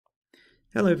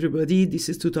Hello everybody, this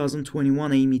is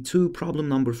 2021 AIME 2 problem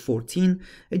number 14,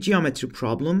 a geometry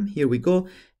problem. Here we go.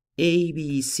 A,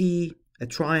 B, C, a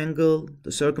triangle,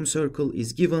 the circumcircle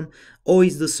is given, O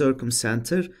is the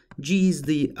circumcenter, G is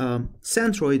the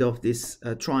centroid of this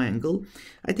triangle.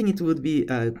 I think it would be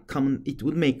it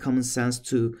would make common sense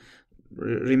to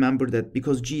remember that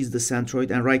because G is the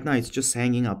centroid and right now it's just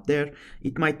hanging up there,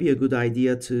 it might be a good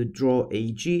idea to draw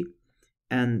AG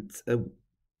and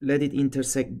let it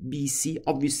intersect BC.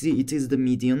 Obviously, it is the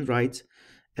median, right,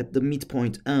 at the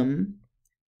midpoint M.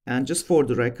 And just for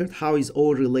the record, how is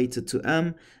O related to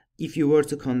M? If you were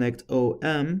to connect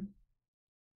OM,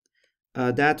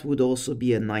 that would also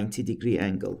be a 90-degree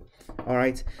angle. All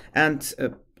right, and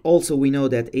also we know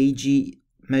that AG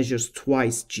measures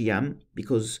twice GM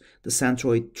because the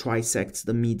centroid trisects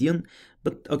the median.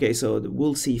 But okay, so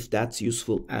we'll see if that's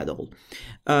useful at all.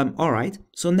 All right,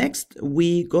 so next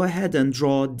we go ahead and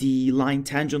draw the line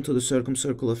tangent to the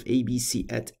circumcircle of ABC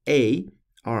at A.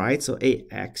 All right, so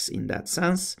AX in that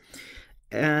sense,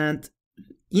 and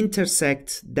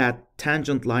intersect that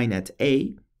tangent line at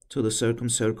A to the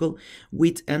circumcircle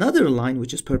with another line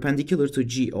which is perpendicular to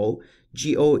GO.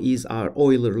 GO is our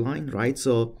Euler line, right?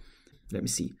 So let me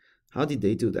see. How did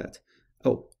they do that?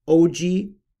 Oh, OG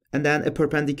and then a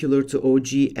perpendicular to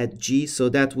OG at G. So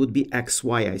that would be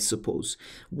XY, I suppose.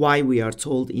 Y, we are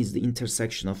told, is the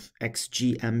intersection of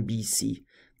XG and BC.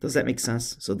 Does that make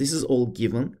sense? So this is all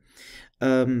given.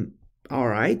 All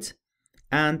right.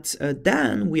 And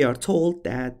then we are told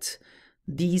that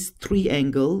these three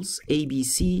angles,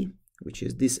 ABC, which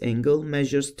is this angle,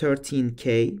 measures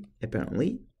 13K,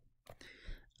 apparently.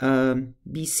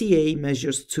 BCA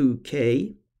measures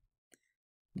 2K.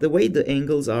 The way the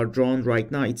angles are drawn right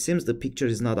now, it seems the picture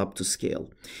is not up to scale.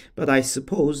 But I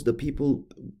suppose the people,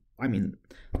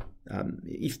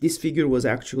 if this figure was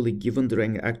actually given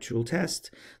during an actual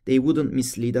test, they wouldn't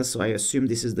mislead us. So I assume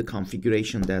this is the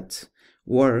configuration that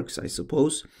works, I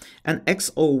suppose. And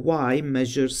XOY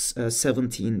measures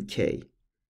 17K.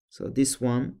 So this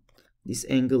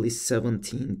angle is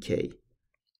 17K.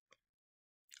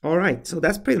 All right, so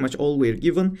that's pretty much all we're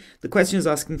given. The question is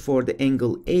asking for the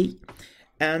angle A.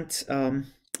 And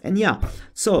yeah,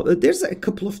 so there's a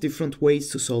couple of different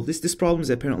ways to solve this. This problem is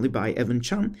apparently by Evan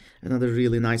Chan, another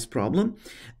really nice problem.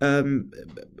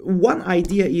 One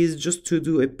idea is just to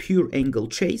do a pure angle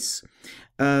chase.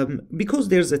 Because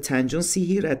there's a tangency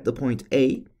here at the point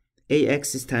A,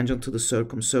 AX is tangent to the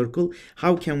circumcircle.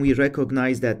 How can we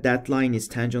recognize that that line is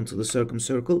tangent to the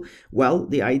circumcircle? Well,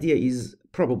 the idea is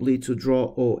probably to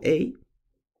draw OA,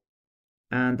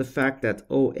 and the fact that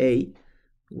OA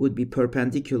would be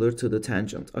perpendicular to the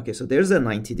tangent. Okay, so there's a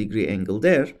 90-degree angle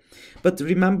there, but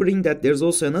remembering that there's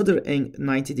also another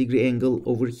 90-degree angle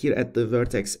over here at the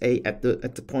vertex A, at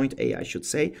the point A, I should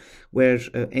say, where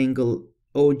angle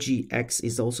OGX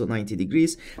is also 90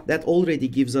 degrees. That already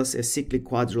gives us a cyclic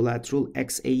quadrilateral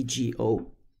XAGO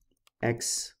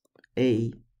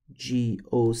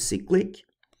cyclic.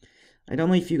 I don't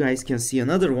know if you guys can see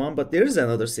another one, but there's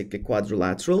another cyclic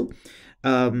quadrilateral,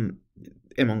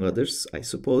 among others, I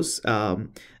suppose.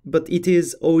 But it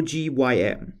is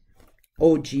OGYM.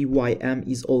 OGYM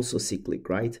is also cyclic,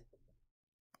 right?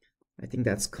 I think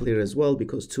that's clear as well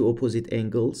because two opposite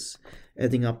angles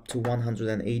adding up to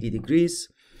 180 degrees.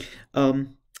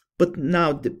 But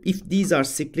now, if these are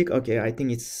cyclic, okay, I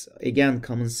think it's, again,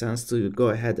 common sense to go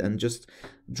ahead and just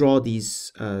draw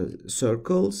these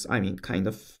circles. I mean, kind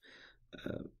of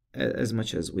as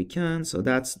much as we can. So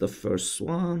that's the first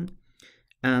one.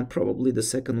 And probably the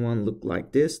second one look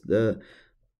like this. The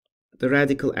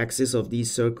radical axis of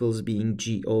these circles being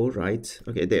GO, right?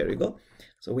 Okay, there you go.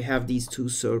 So we have these two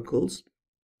circles.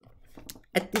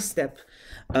 At this step,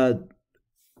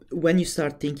 when you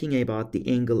start thinking about the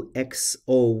angle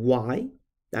XOY,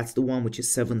 that's the one which is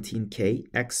 17K,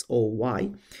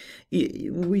 XOY,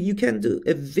 you can do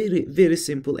a very, very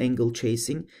simple angle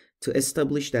chasing to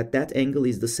establish that that angle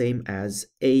is the same as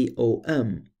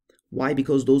AOM. Why?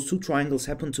 Because those two triangles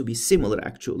happen to be similar,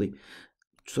 actually.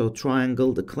 So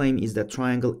the claim is that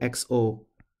triangle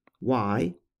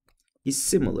XOY is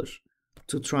similar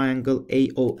to triangle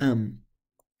AOM.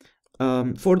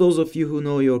 For those of you who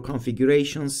know your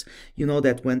configurations, you know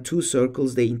that when two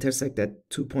circles, they intersect at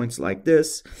 2 points like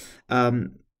this,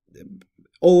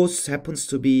 O happens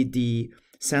to be the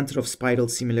center of spiral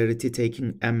similarity,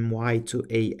 taking MY to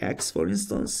AX, for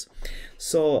instance.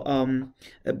 So,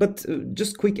 but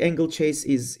just quick angle chase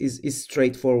is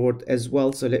straightforward as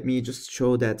well. So let me just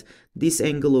show that this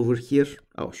angle over here,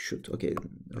 oh shoot, okay,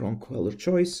 wrong color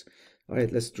choice. All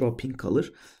right, let's draw pink color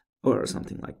or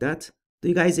something like that. Do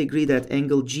you guys agree that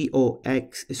angle GXO,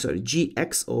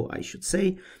 I should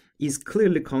say, is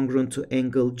clearly congruent to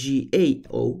angle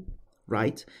GAO,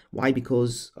 right? Why?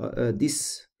 Because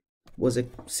this was a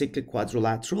cyclic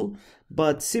quadrilateral,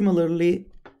 but similarly,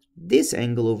 this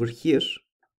angle over here,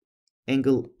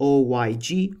 angle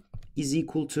OYG, is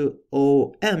equal to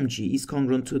OMG, is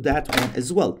congruent to that one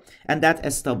as well, and that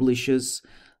establishes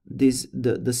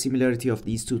the similarity of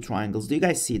these two triangles. Do you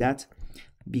guys see that?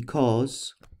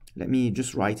 Because let me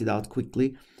just write it out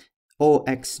quickly.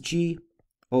 OXG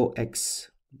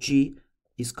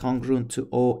is congruent to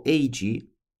OAG,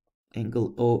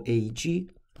 angle OAG,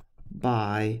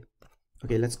 by,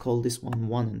 okay, let's call this one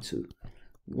 1 and 2.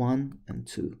 1 and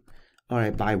 2. All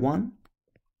right, by 1.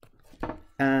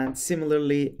 And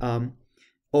similarly,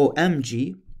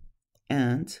 OMG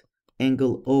and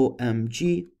angle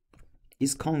OMG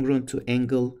is congruent to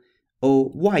angle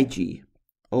OYG.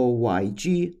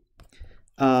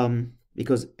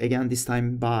 Because again, this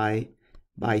time by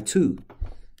 2.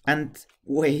 And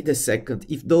wait a second,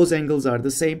 if those angles are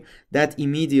the same, that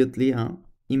immediately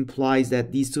implies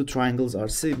that these two triangles are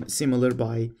similar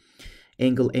by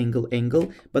angle.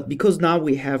 But because now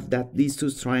we have that these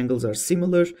two triangles are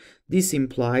similar, this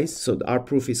implies, so our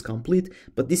proof is complete,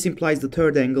 but this implies the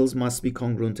third angles must be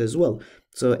congruent as well.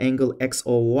 So angle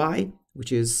XOY,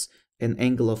 which is an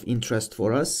angle of interest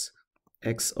for us,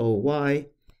 XOY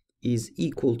is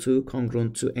equal to,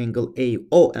 congruent to angle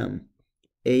AOM.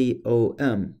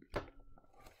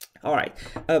 All right,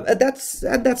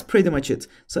 that's pretty much it.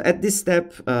 So at this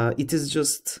step, it is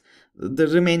just, the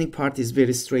remaining part is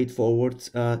very straightforward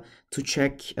to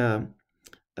check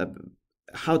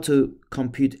how to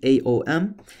compute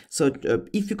AOM. So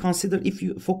if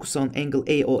you focus on angle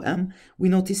AOM, we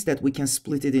notice that we can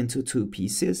split it into two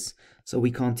pieces. So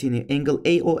we continue. Angle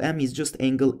AOM is just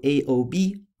angle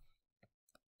AOB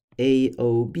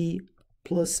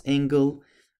plus angle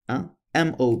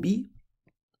MOB.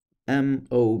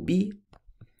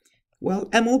 Well,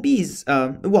 MOB is,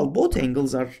 well, both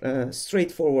angles are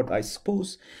straightforward, I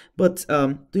suppose. But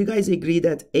do you guys agree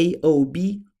that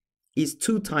AOB is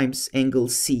 2 times angle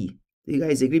C? Do you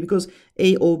guys agree? Because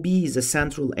AOB is a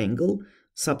central angle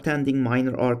subtending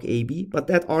minor arc AB, but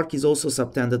that arc is also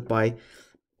subtended by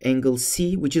angle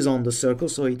C, which is on the circle,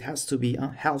 so it has to be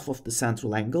half of the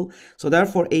central angle. So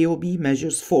therefore, AOB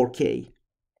measures 4K.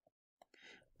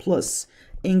 Plus,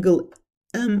 angle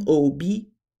MOB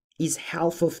is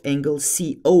half of angle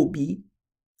COB,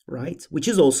 right? Which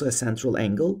is also a central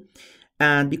angle.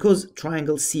 And because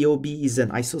triangle COB is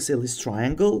an isosceles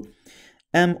triangle,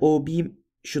 MOB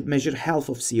should measure half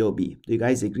of COB. Do you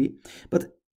guys agree?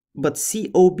 But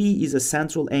COB is a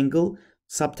central angle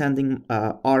subtending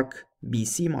arc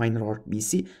BC, minor arc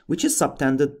BC, which is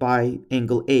subtended by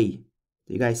angle A.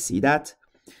 Do you guys see that?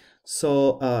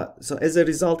 So as a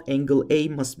result, angle A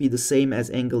must be the same as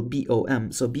angle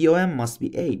BOM. So BOM must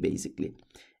be A, basically.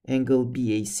 Angle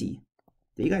BAC.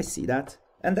 Do you guys see that?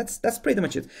 And that's pretty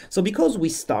much it. So because we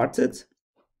started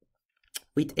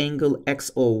with angle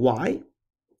XOY,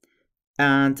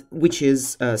 and which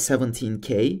is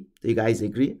 17K, do you guys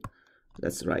agree?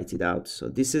 Let's write it out. So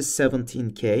this is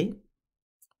 17K.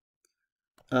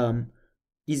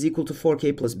 Is equal to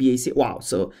 4K plus BAC. Wow,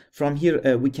 so from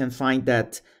here we can find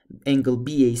that angle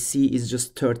BAC is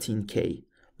just 13K,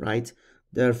 right?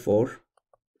 Therefore,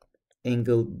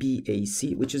 angle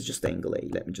BAC, which is just angle A,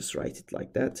 let me just write it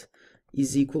like that,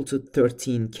 is equal to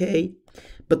 13K.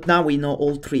 But now we know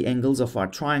all 3 angles of our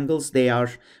triangles. They are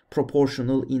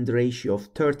proportional in the ratio of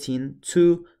 13,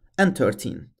 2, and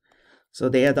 13. So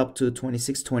they add up to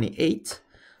 26, 28.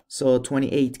 So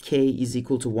 28K is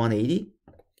equal to 180.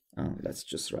 Let's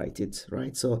just write it,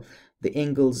 right? So the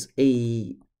angles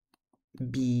A,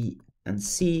 B, and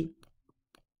C,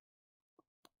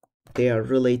 they are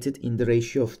related in the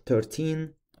ratio of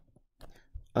 13.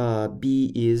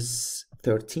 B is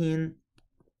 13,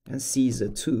 and C is a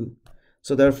 2.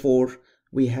 So therefore,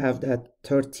 we have that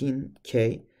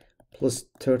 13K plus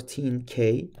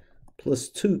 13K plus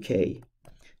 2K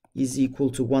is equal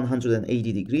to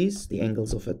 180 degrees, the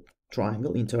angles of a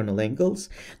triangle, internal angles.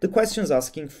 The question is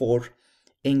asking for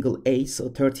angle A, so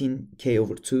 13K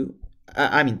over 2.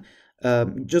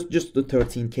 Just the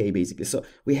 13K basically. So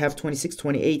we have 26,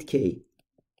 28K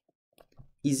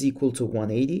is equal to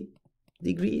 180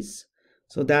 degrees.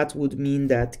 So that would mean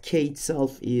that K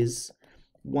itself is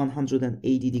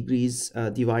 180 degrees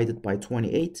divided by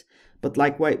 28. But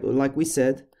like we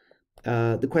said,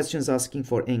 the question is asking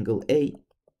for angle A,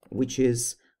 which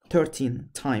is 13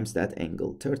 times that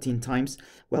angle. 13 times,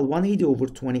 well, 180 over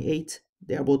 28,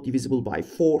 they are both divisible by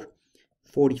 4.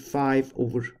 45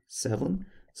 over 7.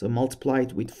 So multiply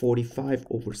it with 45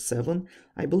 over 7.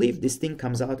 I believe this thing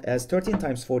comes out as 13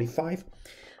 times 45.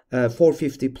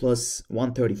 450 plus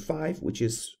 135, which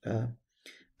is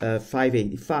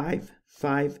 585,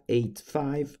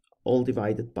 585, all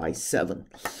divided by 7.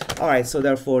 All right, so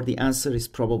therefore the answer is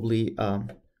probably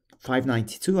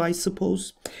 592, I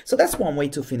suppose. So that's one way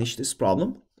to finish this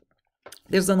problem.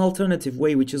 There's an alternative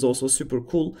way, which is also super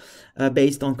cool,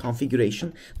 based on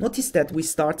configuration. Notice that we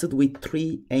started with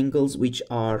 3 angles, which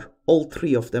are, all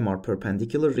 3 of them are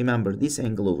perpendicular. Remember this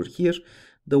angle over here,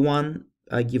 the one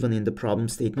given in the problem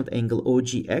statement, angle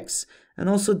OGX, and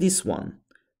also this one.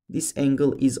 This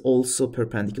angle is also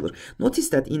perpendicular. Notice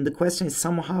that in the question,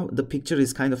 somehow the picture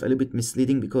is kind of a little bit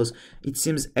misleading because it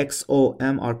seems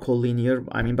XOM are collinear.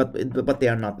 I mean, but they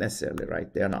are not necessarily,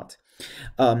 right? They are not.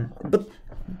 But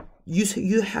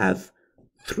you have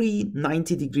 3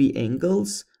 90-degree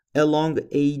angles along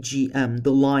AGM,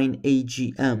 the line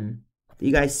AGM. Do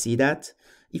you guys see that?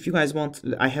 If you guys want,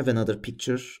 I have another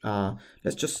picture.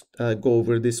 Let's just go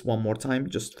over this one more time,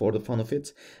 just for the fun of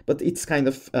it. But it's kind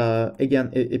of,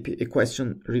 again, a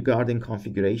question regarding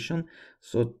configuration.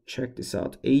 So check this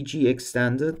out. AG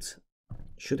extended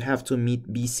should have to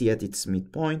meet BC at its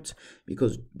midpoint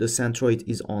because the centroid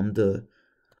is on the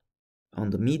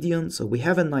median. So we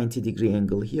have a 90-degree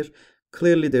angle here.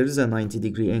 Clearly there is a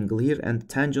 90-degree angle here, and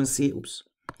tangency,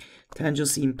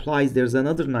 tangency implies there's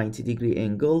another 90-degree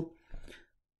angle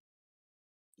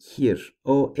here,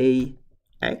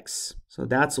 OAX. So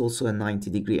that's also a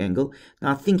 90-degree angle.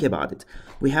 Now think about it.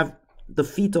 We have the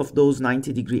feet of those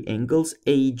 90-degree angles,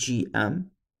 AGM,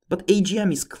 but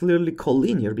AGM is clearly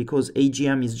collinear because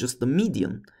AGM is just the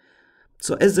median.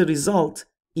 So as a result,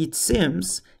 it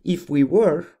seems if we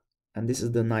were, and this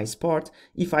is the nice part,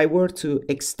 if I were to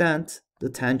extend the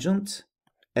tangent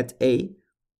at A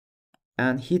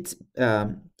and hit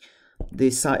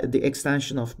the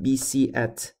extension of BC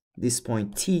at this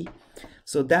point T,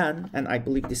 so then, and I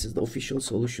believe this is the official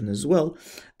solution as well,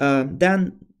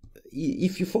 then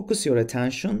if you focus your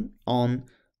attention on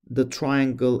the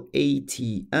triangle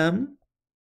ATM,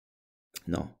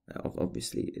 no,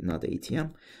 obviously not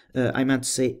ATM, I meant to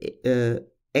say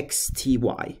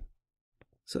XTY.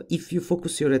 So if you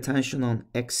focus your attention on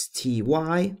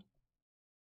XTY,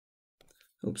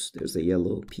 oops, there's a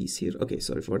yellow piece here. Okay,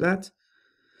 sorry for that.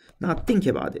 Now think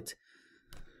about it.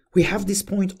 We have this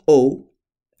point O,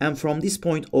 and from this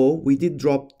point O, we did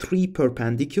drop 3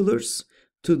 perpendiculars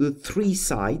to the 3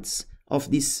 sides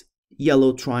of this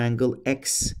yellow triangle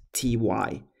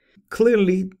XTY.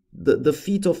 Clearly, the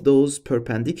feet of those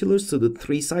perpendiculars to the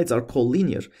 3 sides are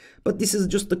collinear, but this is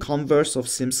just the converse of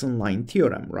Simson Line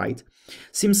theorem, right?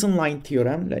 Simson Line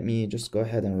theorem, let me just go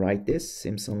ahead and write this.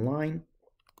 Simson Line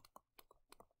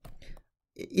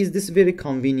is this very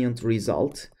convenient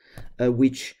result,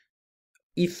 which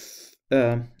if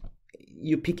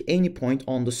you pick any point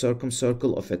on the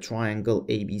circumcircle of a triangle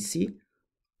ABC,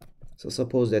 so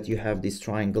suppose that you have this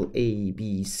triangle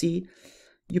ABC,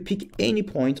 you pick any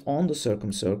point on the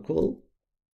circumcircle,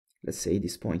 let's say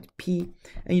this point P,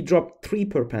 and you drop 3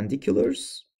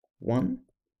 perpendiculars, 1,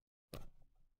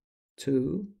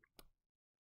 2,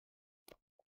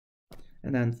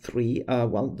 and then 3.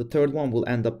 Well, the third one will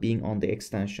end up being on the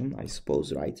extension, I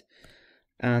suppose, right?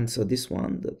 And so this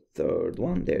one, the third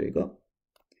one, there you go.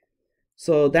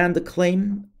 So then the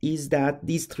claim is that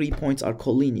these 3 points are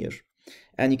collinear.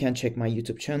 And you can check my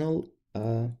YouTube channel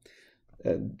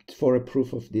for a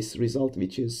proof of this result,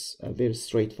 which is very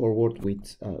straightforward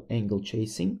with angle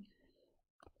chasing.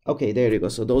 Okay, there you go.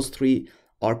 So those 3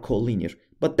 are collinear.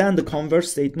 But then the converse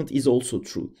statement is also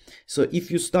true. So if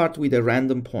you start with a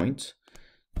random point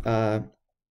on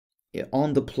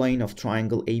the plane of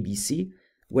triangle ABC,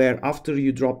 where after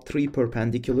you drop 3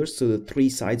 perpendiculars to the 3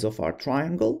 sides of our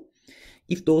triangle,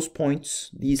 if those points,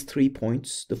 these 3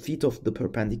 points, the feet of the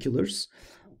perpendiculars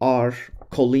are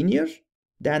collinear,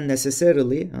 then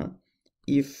necessarily,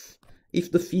 if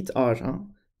the feet are,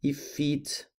 if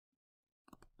feet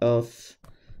of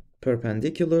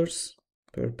perpendiculars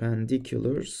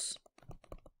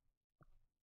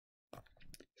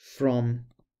from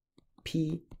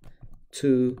P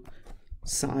to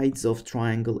sides of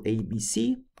triangle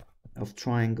ABC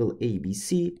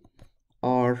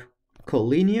are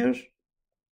collinear,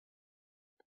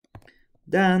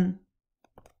 then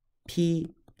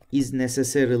P is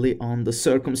necessarily on the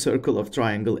circumcircle of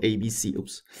triangle ABC.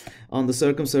 Oops. On the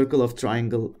circumcircle of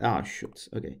triangle,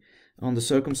 on the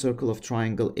circumcircle of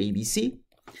triangle ABC.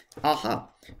 Aha.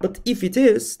 But if it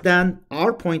is, then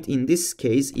our point in this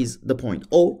case is the point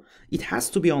O. It has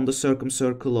to be on the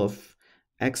circumcircle of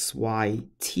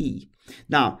XYT.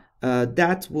 Now,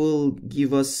 that will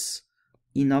give us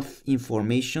enough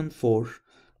information for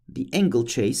the angle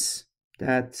chase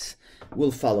that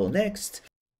will follow next.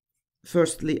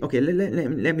 firstly, okay,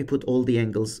 let me put all the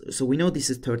angles. So we know this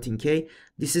is 13K,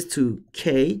 this is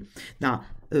 2K. Now,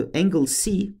 angle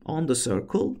C on the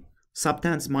circle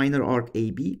subtends minor arc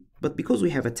AB, but because we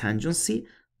have a tangency,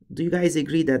 do you guys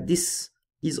agree that this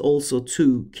is also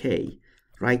 2K,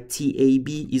 right? TAB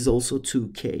is also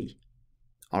 2K.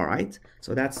 All right,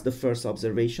 so that's the first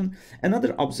observation.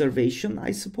 Another observation,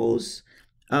 I suppose,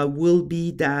 will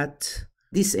be that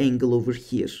this angle over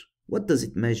here, what does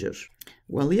it measure?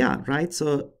 Well, yeah, right.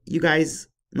 So you guys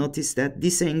notice that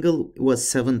this angle was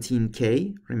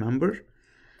 17K, remember?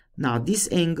 Now this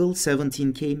angle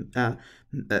 17K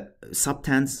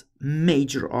subtends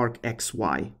major arc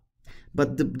XY,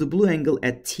 but the blue angle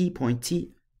at T point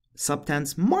T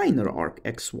subtends minor arc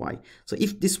XY. So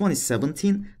if this one is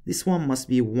 17, this one must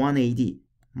be 180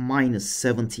 minus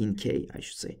 17K, I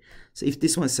should say. So if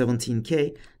this one is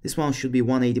 17K, this one should be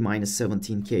 180 minus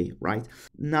 17K, right?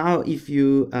 Now if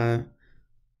you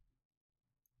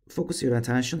focus your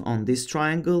attention on this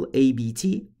triangle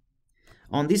ABT,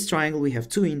 on this triangle we have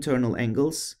two internal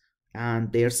angles,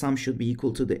 and their sum should be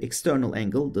equal to the external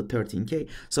angle, the 13K.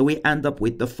 So we end up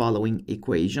with the following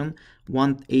equation: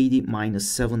 180 minus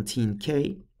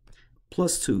 17K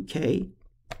plus 2K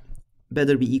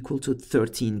better be equal to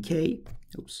 13K.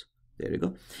 Oops, there you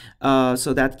go.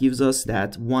 So that gives us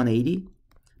that 180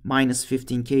 minus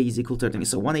 15K is equal to 13K.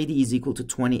 So 180 is equal to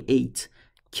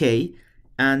 28K.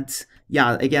 And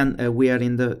yeah, again, we are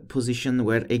in the position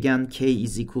where, again, K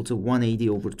is equal to 180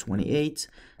 over 28.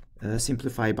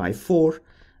 Simplify by 4,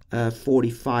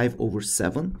 45 over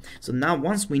 7. So now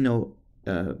once we know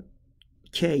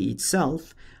K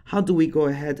itself, how do we go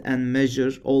ahead and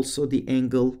measure also the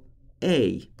angle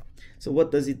A? So what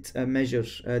does it measure,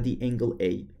 the angle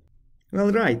A?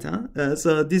 Well, right, huh?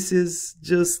 So this is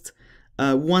just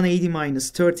 180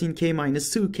 minus 13K minus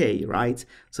 2K, right?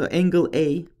 So angle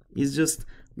A is just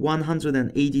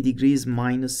 180 degrees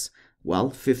minus, well,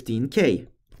 15K.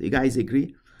 Do you guys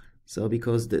agree? So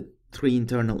because the three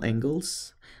internal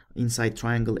angles inside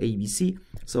triangle ABC,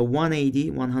 so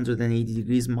 180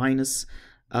 degrees minus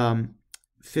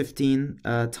 15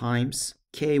 times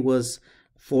K was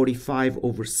 45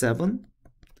 over 7.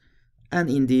 And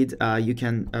indeed, you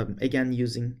can, again,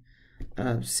 using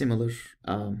a similar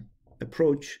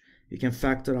approach, you can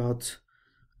factor out,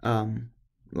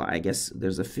 I guess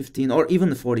there's a 15 or even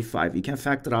the 45. You can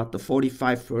factor out the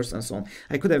 45 first and so on.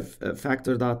 I could have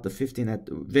factored out the 15 at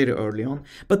very early on,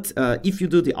 but if you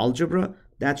do the algebra,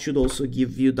 that should also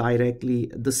give you directly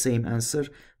the same answer: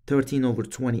 13 over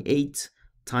 28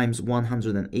 times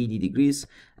 180 degrees,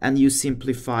 and you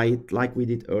simplify it like we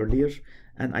did earlier,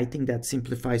 and I think that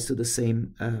simplifies to the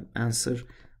same answer: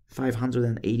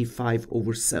 585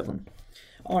 over 7.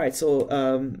 All right, so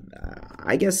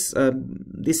I guess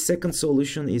this second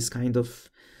solution is kind of,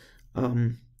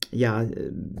 yeah,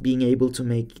 being able to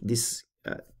make this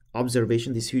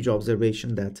observation, this huge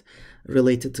observation that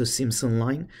related to Simson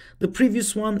line. The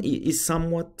previous one is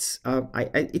somewhat,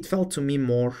 it felt to me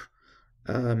more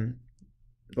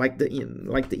like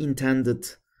the intended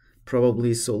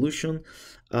probably solution.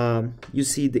 You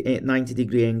see the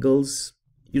 90-degree angles,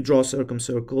 you draw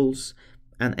circumcircles,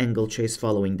 and angle chase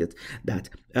following that.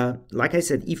 Like I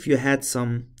said, if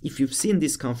you've seen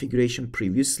this configuration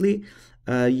previously,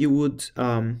 you would,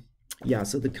 yeah,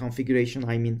 so the configuration,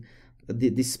 I mean,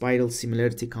 the spiral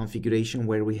similarity configuration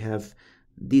where we have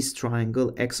this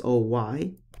triangle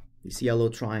XOY, this yellow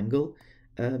triangle,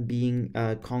 being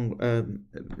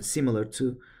similar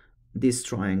to this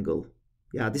triangle.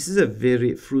 Yeah, this is a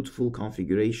very fruitful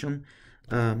configuration.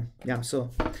 Yeah, so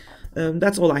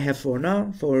that's all I have for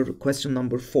now for question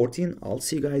number 14. I'll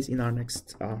see you guys in our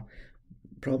next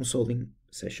problem solving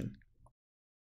session.